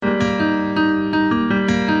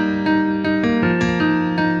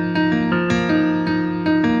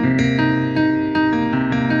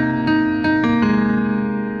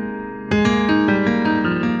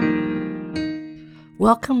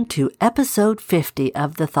Welcome to episode 50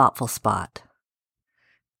 of The Thoughtful Spot.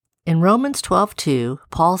 In Romans 12:2,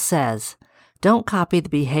 Paul says, "Don't copy the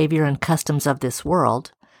behavior and customs of this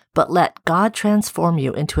world, but let God transform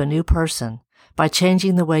you into a new person by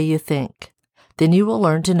changing the way you think. Then you will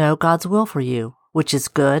learn to know God's will for you, which is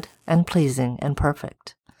good and pleasing and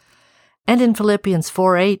perfect." And in Philippians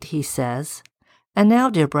 4:8, he says, "And now,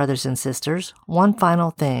 dear brothers and sisters, one final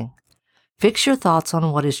thing. Fix your thoughts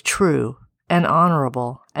on what is true and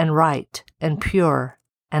honorable and right and pure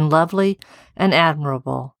and lovely and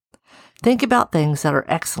admirable. Think about things that are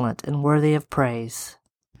excellent and worthy of praise."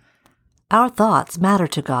 Our thoughts matter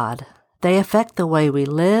to God. They affect the way we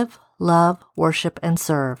live, love, worship, and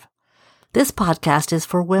serve. This podcast is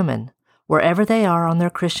for women, wherever they are on their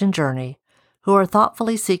Christian journey, who are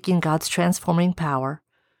thoughtfully seeking God's transforming power,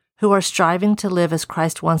 who are striving to live as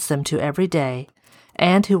Christ wants them to every day,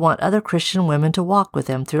 and who want other Christian women to walk with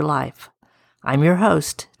them through life. I'm your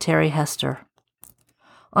host, Terry Hester.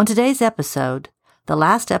 On today's episode, the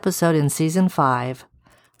last episode in Season 5,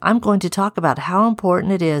 I'm going to talk about how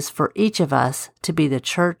important it is for each of us to be the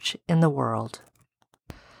church in the world.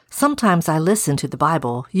 Sometimes I listen to the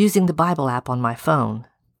Bible using the Bible app on my phone.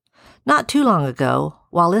 Not too long ago,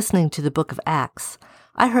 while listening to the book of Acts,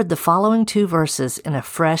 I heard the following 2 verses in a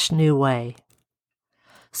fresh new way.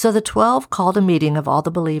 "So the 12 called a meeting of all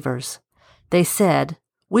the believers. They said,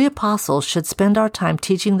 'We apostles should spend our time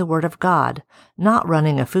teaching the Word of God, not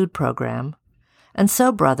running a food program. And so,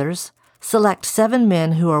 brothers, select 7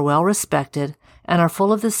 men who are well respected and are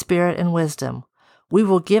full of the Spirit and wisdom. We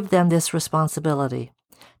will give them this responsibility.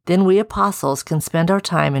 Then we apostles can spend our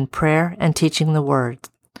time in prayer and teaching the Word.'"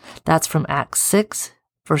 That's from Acts 6,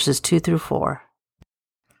 verses 2 through 4.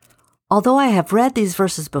 Although I have read these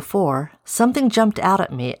verses before, something jumped out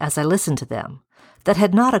at me as I listened to them that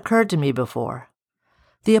had not occurred to me before.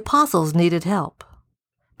 The apostles needed help.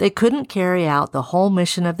 They couldn't carry out the whole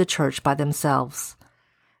mission of the church by themselves.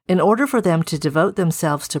 In order for them to devote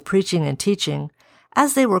themselves to preaching and teaching,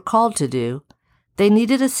 as they were called to do, they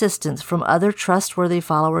needed assistance from other trustworthy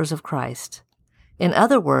followers of Christ. In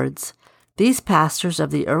other words, these pastors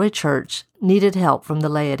of the early church needed help from the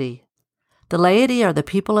laity. The laity are the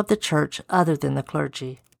people of the church other than the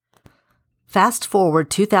clergy. Fast forward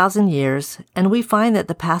 2,000 years, and we find that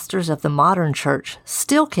the pastors of the modern church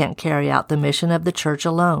still can't carry out the mission of the church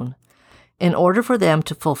alone. In order for them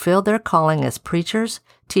to fulfill their calling as preachers,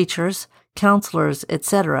 teachers, counselors,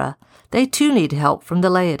 etc., they too need help from the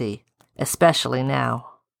laity, especially now.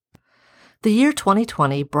 The year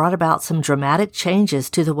 2020 brought about some dramatic changes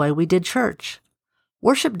to the way we did church.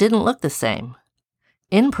 Worship didn't look the same.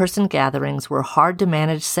 In-person gatherings were hard to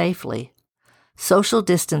manage safely. Social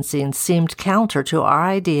distancing seemed counter to our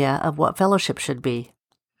idea of what fellowship should be.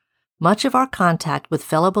 Much of our contact with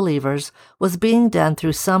fellow believers was being done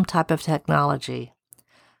through some type of technology.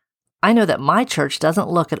 I know that my church doesn't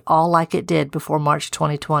look at all like it did before March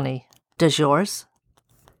 2020. Does yours?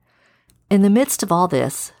 In the midst of all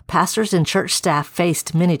this, pastors and church staff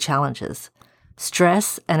faced many challenges.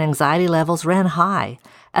 Stress and anxiety levels ran high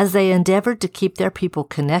as they endeavored to keep their people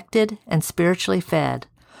connected and spiritually fed,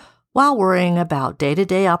 while worrying about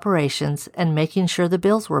day-to-day operations and making sure the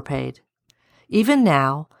bills were paid. Even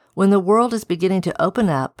now, when the world is beginning to open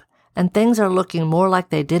up and things are looking more like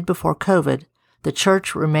they did before COVID, the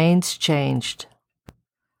church remains changed.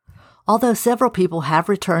 Although several people have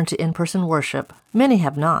returned to in-person worship, many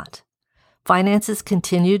have not. Finances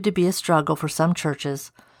continued to be a struggle for some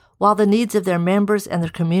churches, while the needs of their members and their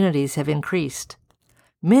communities have increased.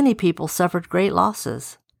 Many people suffered great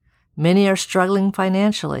losses. Many are struggling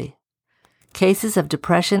financially. Cases of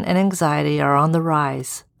depression and anxiety are on the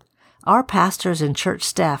rise. Our pastors and church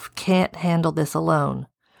staff can't handle this alone.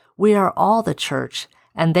 We are all the church,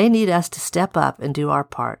 and they need us to step up and do our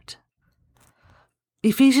part.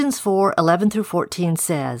 Ephesians 4:11 through 14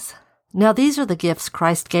 says, "Now these are the gifts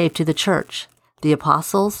Christ gave to the church, the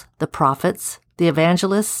apostles, the prophets, the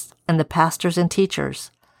evangelists, and the pastors and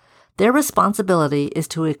teachers. Their responsibility is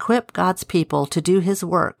to equip God's people to do His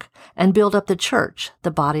work and build up the church,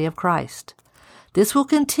 the body of Christ. This will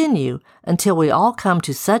continue until we all come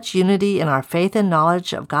to such unity in our faith and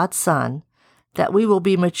knowledge of God's Son that we will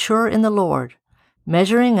be mature in the Lord,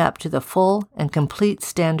 measuring up to the full and complete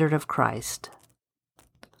standard of Christ."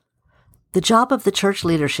 The job of the church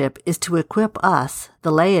leadership is to equip us,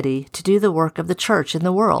 the laity, to do the work of the church in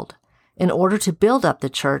the world, in order to build up the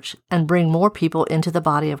church and bring more people into the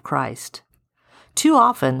body of Christ. Too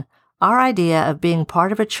often, our idea of being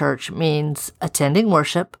part of a church means attending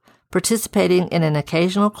worship, participating in an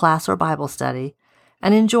occasional class or Bible study,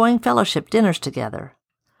 and enjoying fellowship dinners together.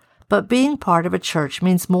 But being part of a church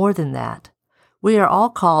means more than that. We are all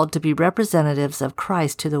called to be representatives of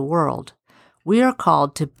Christ to the world. We are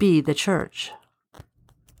called to be the church.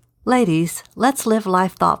 Ladies, let's live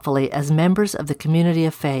life thoughtfully as members of the community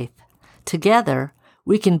of faith. Together,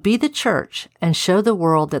 we can be the church and show the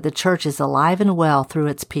world that the church is alive and well through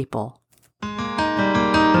its people.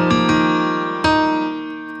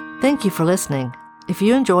 Thank you for listening. If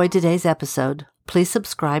you enjoyed today's episode, please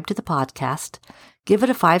subscribe to the podcast, give it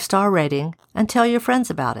a 5-star rating, and tell your friends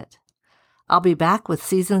about it. I'll be back with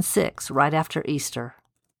Season 6 right after Easter.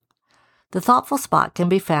 The Thoughtful Spot can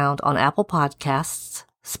be found on Apple Podcasts,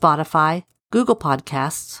 Spotify, Google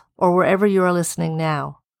Podcasts, or wherever you are listening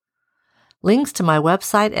now. Links to my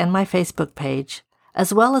website and my Facebook page,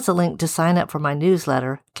 as well as a link to sign up for my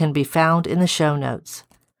newsletter, can be found in the show notes.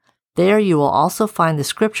 There you will also find the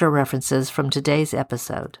scripture references from today's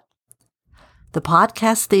episode. The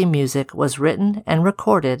podcast theme music was written and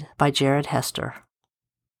recorded by Jared Hester.